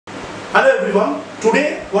Hello everyone.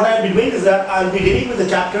 Today what I will be doing is that I will be dealing with the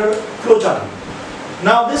chapter flowcharting.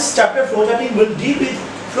 Now this chapter flowcharting will deal with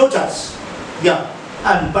flowcharts.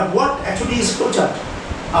 But what actually is flowchart?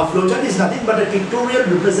 A flowchart is nothing but a pictorial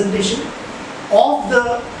representation of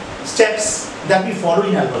the steps that we follow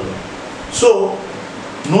in algorithm. So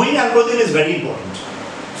knowing algorithm is very important.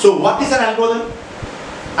 So what is an algorithm?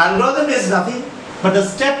 Algorithm is nothing but a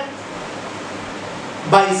step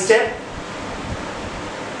by step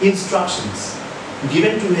instructions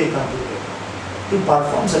given to a computer to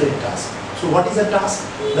perform certain task. So what is a task?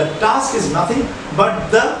 The task is nothing but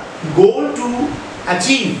the goal to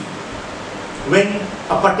achieve when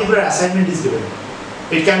a particular assignment is given.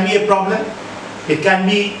 It can be a problem, it can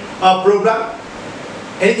be a program,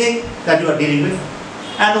 anything that you are dealing with.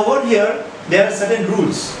 And over here there are certain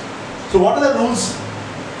rules. So what are the rules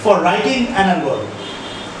for writing an algorithm?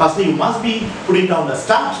 Firstly, you must be putting down the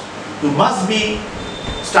start, you must be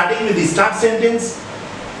starting with the start sentence,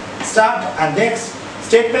 start and next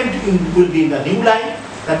statement will be in the new line.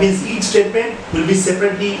 That means each statement will be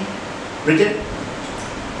separately written.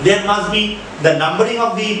 There must be the numbering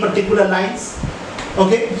of the particular lines.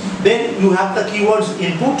 Okay. Then you have the keywords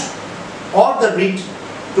input or the read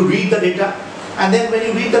to read the data. And then when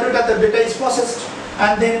you read the data is processed.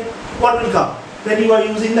 And then what will come? Then you are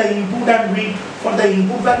using the input and read for the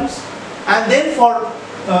input values. And then for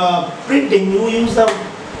printing, you use the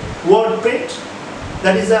word print,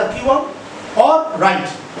 that is a keyword, or write,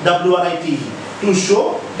 W-R-I-T-E, to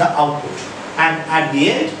show the output. And at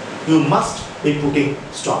the end, you must be putting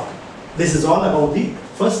stop. This is all about the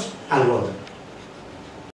first algorithm.